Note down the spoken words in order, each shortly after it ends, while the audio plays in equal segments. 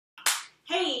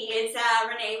it's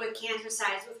Renee with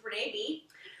Cancercize with Renee B.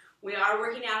 We are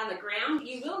working out on the ground.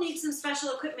 You will need some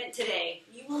special equipment today.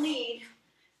 You will need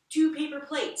 2 paper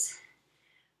plates.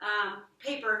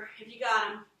 Paper, if you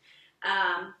got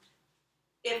them.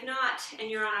 If not, and if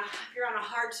you're on a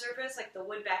hard surface like the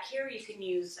wood back here, you can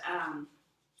use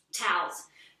towels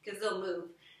because they'll move.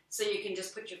 So you can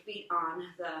just put your feet on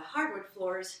the hardwood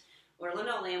floors or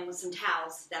linoleum with some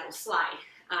towels that will slide.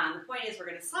 The point is we're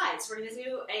going to slide. So we're going to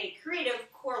do a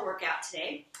creative core workout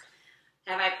today.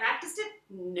 Have I practiced it?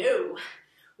 No.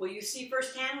 Will you see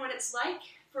firsthand what it's like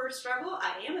for a struggle?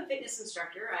 I am a fitness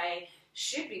instructor. I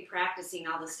should be practicing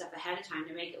all this stuff ahead of time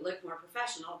to make it look more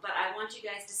professional, but I want you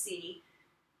guys to see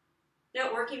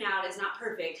that working out is not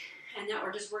perfect and that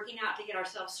we're just working out to get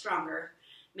ourselves stronger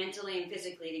mentally and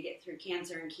physically to get through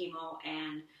cancer and chemo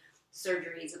and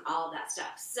surgeries and all of that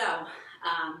stuff. So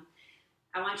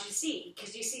I want you to see,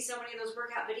 because you see so many of those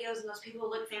workout videos and those people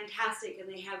look fantastic and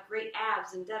they have great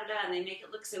abs and da-da-da and they make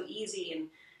it look so easy, and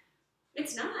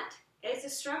it's not. It's a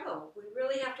struggle. We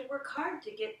really have to work hard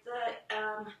to get the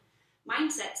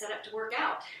mindset set up to work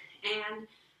out. And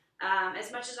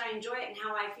as much as I enjoy it and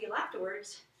how I feel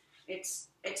afterwards, it's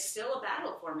still a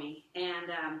battle for me. And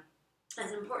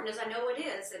as important as I know it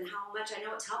is and how much I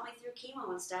know it's helped me through chemo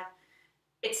and stuff,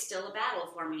 it's still a battle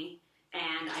for me.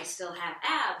 And I still have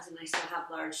abs, and I still have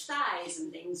large thighs,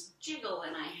 and things jiggle,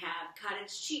 and I have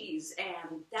cottage cheese,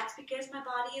 and that's because my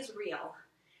body is real.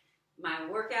 My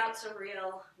workouts are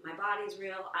real, my body's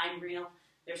real, I'm real.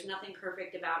 There's nothing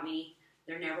perfect about me.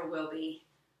 There never will be.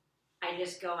 I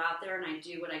just go out there and I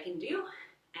do what I can do,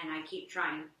 and I keep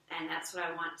trying. And that's what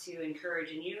I want to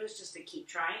encourage in you, is just to keep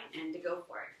trying and to go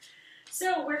for it.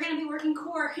 So we're going to be working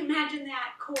core. Imagine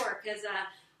that, core, because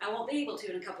I won't be able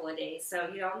to in a couple of days, so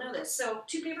you all know this. So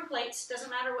 2 paper plates, doesn't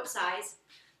matter what size.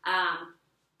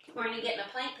 We're going to get in a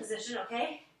plank position,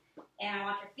 okay? And I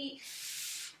want your feet,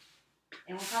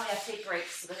 and we'll probably have to take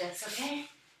breaks with this, okay?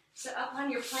 So up on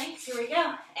your planks, here we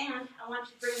go. And I want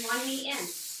you to bring one knee in,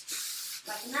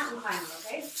 like a mountain climber,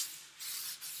 okay?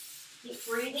 Keep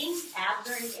breathing, abs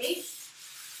are engaged.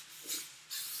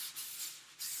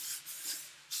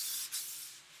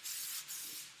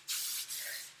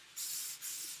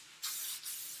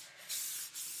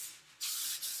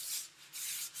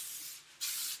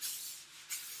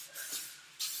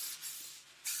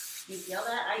 You feel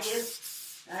that? I do.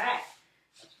 All right.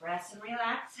 Let's rest and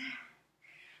relax.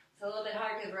 It's a little bit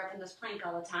hard because we're up in this plank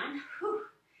all the time. Whew.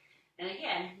 And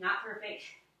again, not perfect.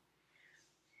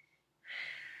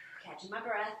 Catching my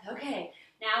breath. Okay.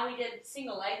 Now we did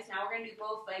single legs. Now we're going to do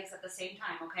both legs at the same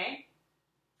time, okay?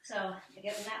 So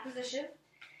get in that position.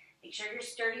 Make sure you're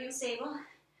sturdy and stable.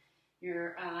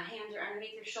 Your hands are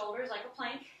underneath your shoulders like a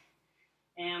plank.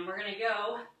 And we're going to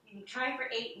go. You can try for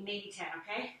 8 and maybe 10,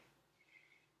 okay?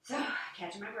 So,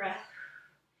 catching my breath,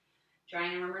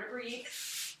 trying to remember to breathe,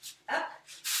 up,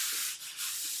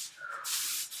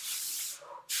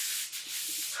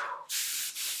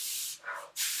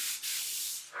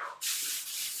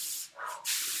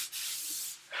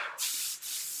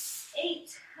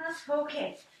 8,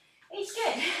 okay, 8's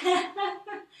good.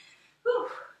 Whew.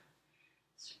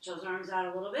 Stretch those arms out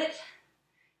a little bit,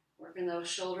 working those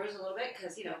shoulders a little bit,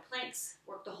 because, you know, planks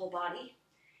work the whole body.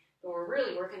 But we're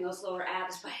really working those lower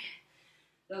abs by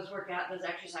those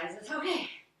exercises. Okay,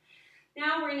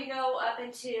 now we're going to go up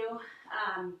into,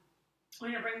 we're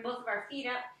going to bring both of our feet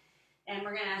up, and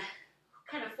we're going to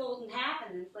kind of fold in half,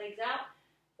 and then legs out,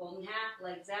 fold in half,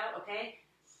 legs out, okay?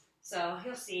 So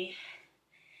you'll see.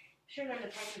 I'm sure there's a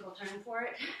technical term for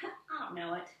it. I don't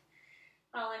know it.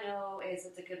 All I know is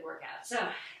it's a good workout. So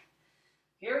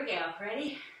here we go.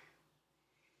 Ready?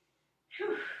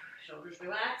 Whew. Shoulders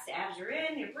relaxed, abs are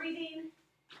in, you're breathing.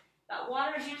 Got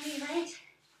water handy, right?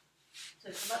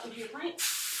 So come up into your plank.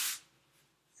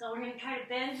 So we're going to try to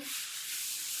bend.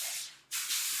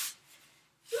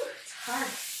 Whew, it's hard.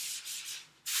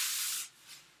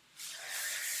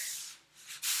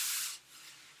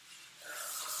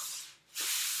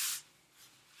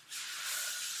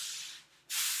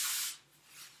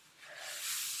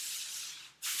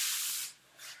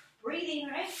 Breathing,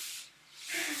 right?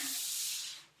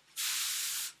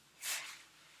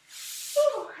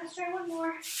 Let's try one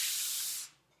more.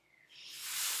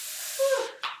 Whew.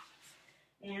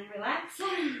 And relax.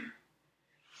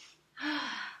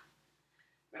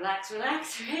 Relax,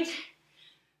 relax, right?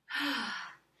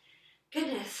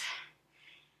 Goodness.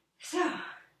 So, I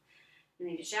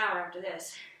need to shower after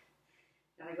this.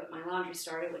 Gotta get my laundry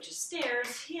started, which is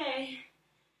stairs. Yay.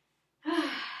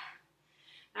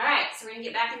 Alright, so we're gonna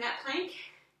get back in that plank.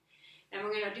 And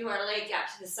we're going to do our leg out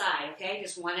to the side, okay?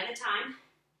 Just one at a time.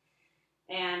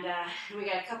 And we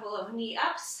got a couple of knee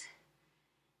ups,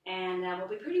 and we'll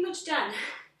be pretty much done.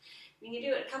 We can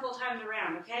do it a couple of times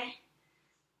around, okay?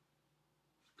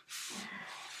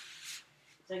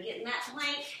 So get in that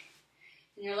plank,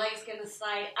 and your leg's gonna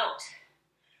slide out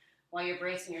while you're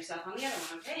bracing yourself on the other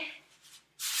one, okay?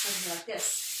 So like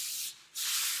this.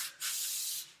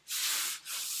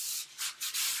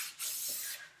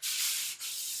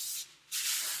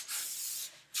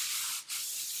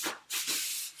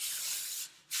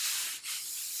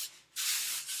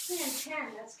 And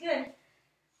 10, that's good.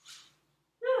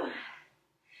 Whew.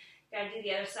 Gotta do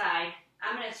the other side.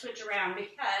 I'm gonna switch around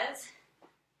because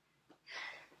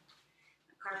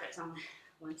the carpet's on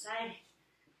one side.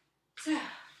 So,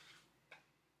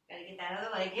 gotta get that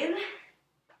other leg in.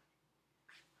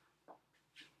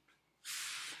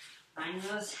 Find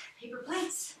those paper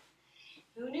plates.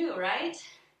 Who knew, right?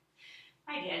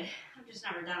 I did. I've just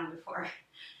never done them before.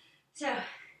 So,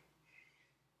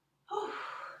 whew,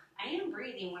 I am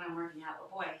breathing when I'm working out,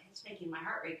 but boy, it's making my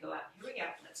heart rate go up. Here we go.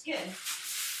 That's good.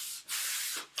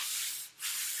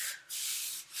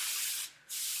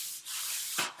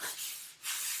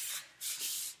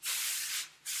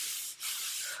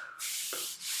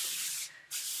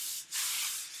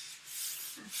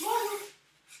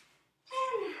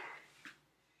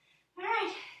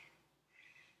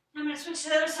 Switch to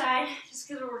the other side, just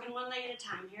because we're working one leg at a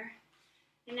time here.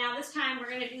 And now this time we're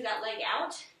going to do that leg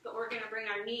out, but we're going to bring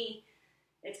our knee,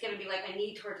 it's going to be like a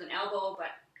knee towards an elbow, but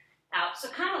out. So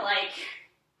kind of like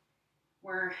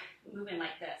we're moving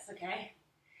like this, okay?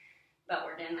 But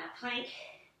we're in that plank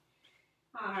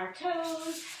on our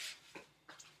toes,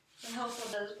 the help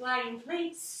of those gliding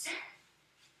plates,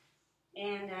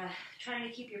 and trying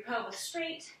to keep your pelvis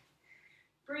straight.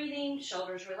 Breathing,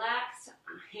 shoulders relaxed,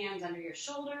 hands under your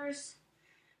shoulders.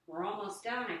 We're almost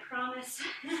done, I promise.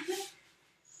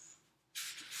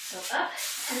 So up,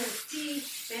 and then see,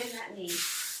 bend that knee.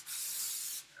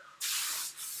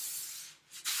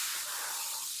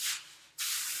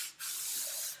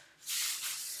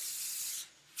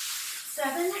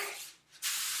 7, 8,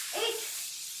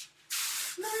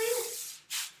 9,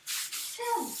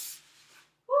 10.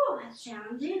 Whew, that's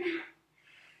challenging.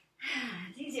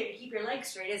 It's easier to keep your legs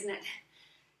straight, isn't it?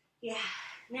 Yeah.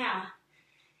 Now.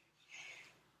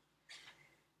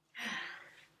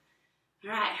 All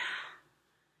right.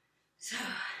 So,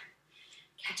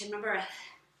 catching my breath.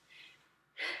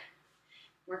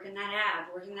 Working that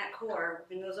ab, working that core,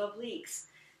 working those obliques.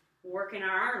 Working our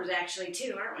arms actually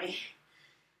too, aren't we?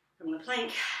 From the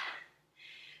plank.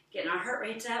 Getting our heart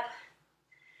rates up.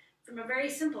 From a very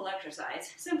simple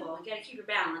exercise. Simple, you gotta keep your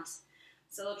balance.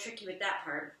 So they'll trick you with that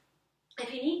part.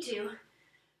 If you need to,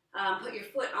 put your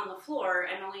foot on the floor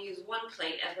and only use one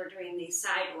plate as we're doing these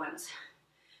side ones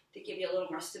to give you a little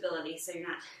more stability so you're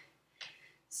not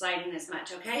sliding as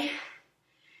much, okay?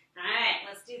 All right,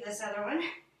 let's do this other one.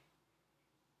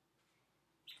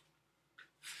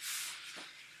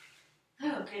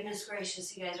 Oh, goodness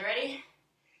gracious. You guys ready?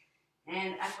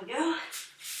 And up we go.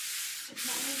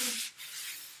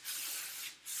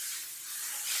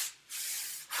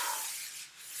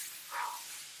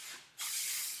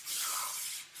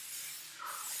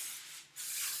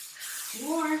 Two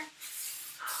more.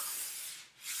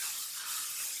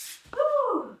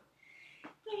 Woo!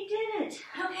 We did it.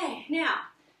 Okay, now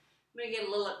I'm going to get a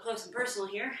little up close and personal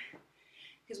here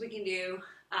because we can do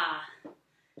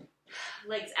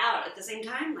legs out at the same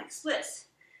time, like splits,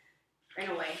 in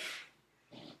a way.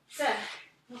 So,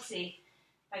 we'll see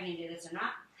if I can do this or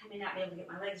not. I may not be able to get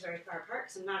my legs very far apart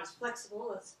because I'm not as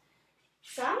flexible as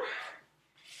some,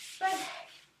 but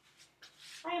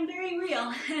I am very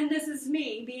real, and this is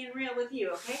me being real with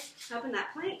you, okay? Up in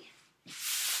that plank.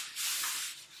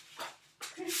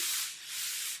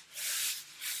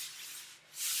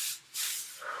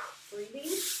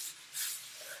 Breathing.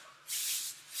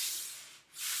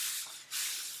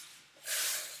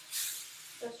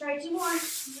 Let's try 2 more,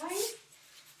 right?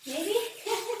 Maybe?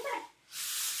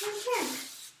 Just 10.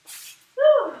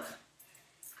 Woo!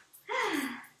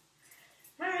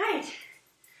 All right.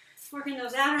 Working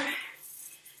those outer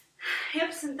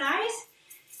hips and thighs.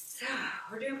 So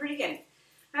we're doing pretty good.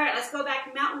 All right, let's go back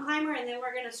to mountain climber, and then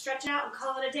we're going to stretch out and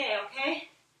call it a day, okay?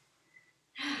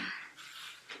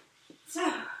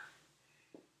 So,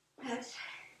 that's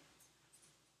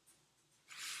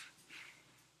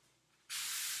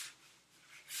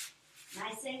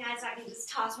nice thing is I can just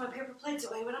toss my paper plates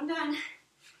away when I'm done.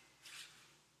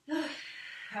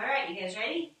 All right, you guys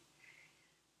ready?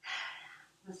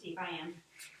 Let's see if I am.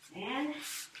 And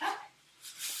up.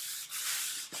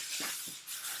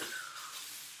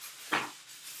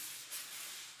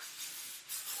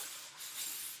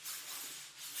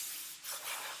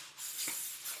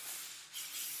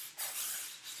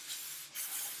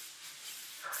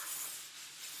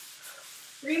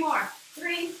 3 more.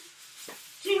 3,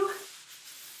 2,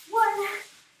 1.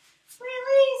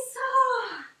 Release.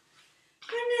 Oh,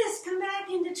 goodness. Come back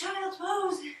into child's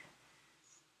pose.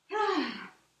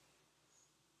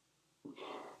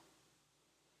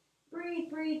 Breathe,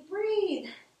 breathe, breathe.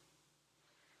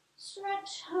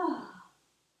 Stretch.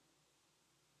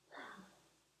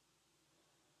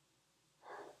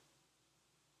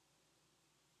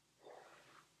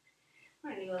 We're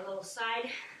going to do a little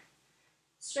side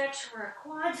stretch for our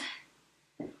quads.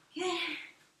 Okay.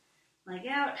 Leg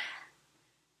out.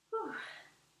 Whew.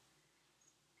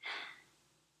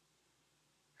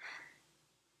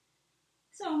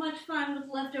 So much fun with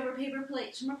leftover paper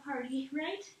plates from a party,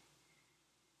 right?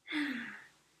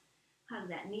 Hug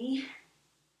that knee.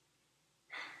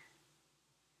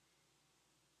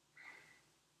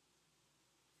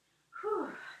 Whew.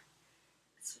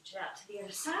 Switch it out to the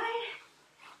other side.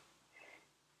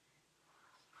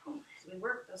 As we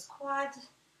work those quads,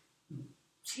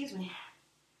 excuse me,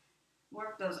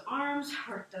 work those arms,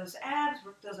 work those abs,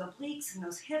 work those obliques and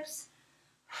those hips,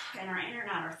 and our inner and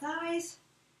outer thighs.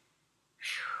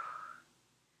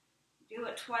 Do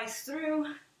it twice through.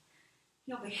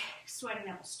 You'll be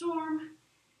sweating up a storm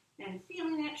and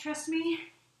feeling it, trust me.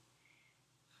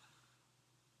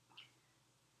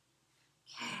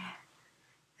 Okay.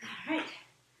 All right.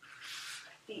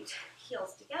 Feet,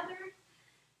 heels together.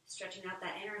 Stretching out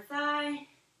that inner thigh.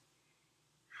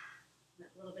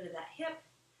 A little bit of that hip.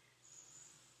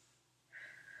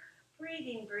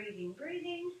 Breathing, breathing,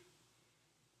 breathing.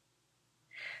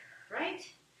 Right?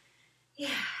 Yeah.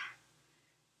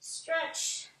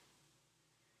 Stretch.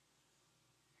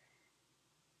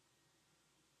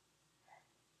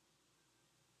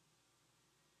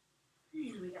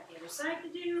 And we got the other side to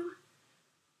do.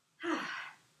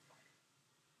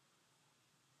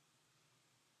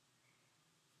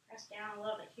 Press down a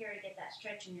little bit here to get that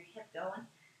stretch in your hip going.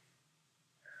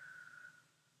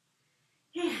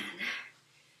 And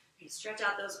we stretch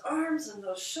out those arms and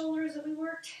those shoulders that we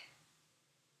worked.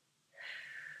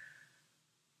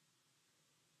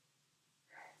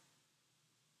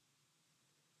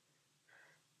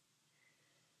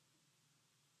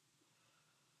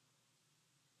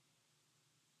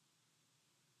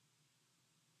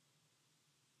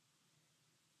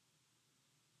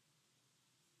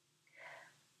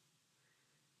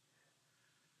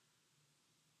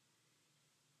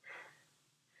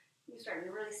 You're starting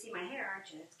to really see my hair,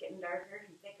 aren't you? It's getting darker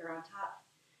and thicker on top.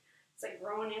 It's like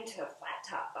growing into a flat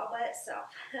top all by itself.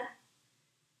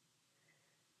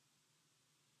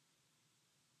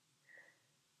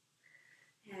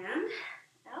 And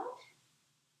out.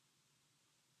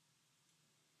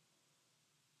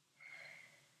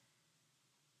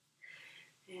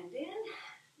 And in.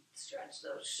 Stretch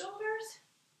those shoulders.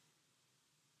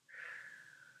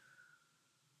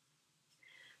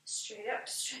 Straight up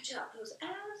to stretch out those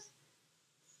abs.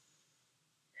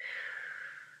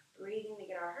 Breathing to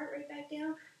get our heart rate back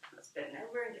down. Let's bend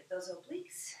over and get those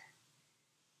obliques.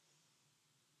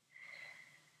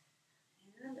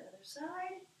 And the other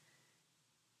side.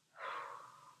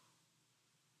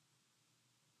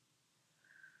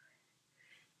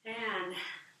 And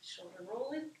shoulder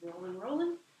rolling, rolling,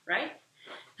 rolling, right?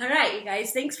 All right, you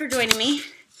guys, thanks for joining me.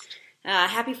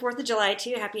 Happy 4th of July to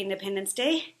you. Happy Independence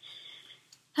Day.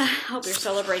 Hope you're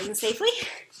celebrating safely.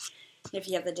 If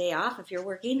you have the day off, if you're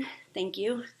working, thank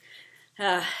you.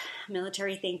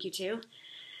 Military, thank you too.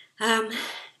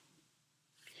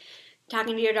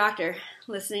 Talking to your doctor,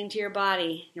 listening to your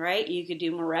body, right? You could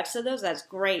do more reps of those. That's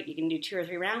great. You can do 2 or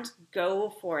 3 rounds.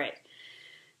 Go for it.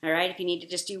 All right. If you need to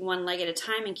just do one leg at a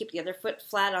time and keep the other foot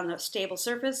flat on the stable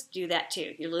surface, do that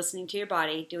too. You're listening to your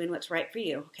body, doing what's right for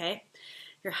you. Okay.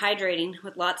 You're hydrating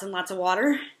with lots and lots of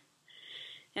water.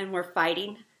 And we're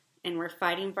fighting. And we're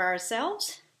fighting for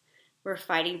ourselves. We're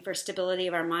fighting for stability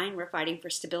of our mind. We're fighting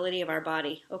for stability of our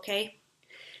body. Okay?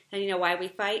 And you know why we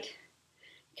fight?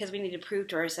 Because we need to prove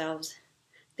to ourselves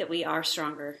that we are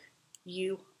stronger.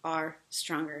 You are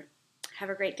stronger.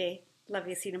 Have a great day. Love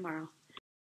you. See you tomorrow.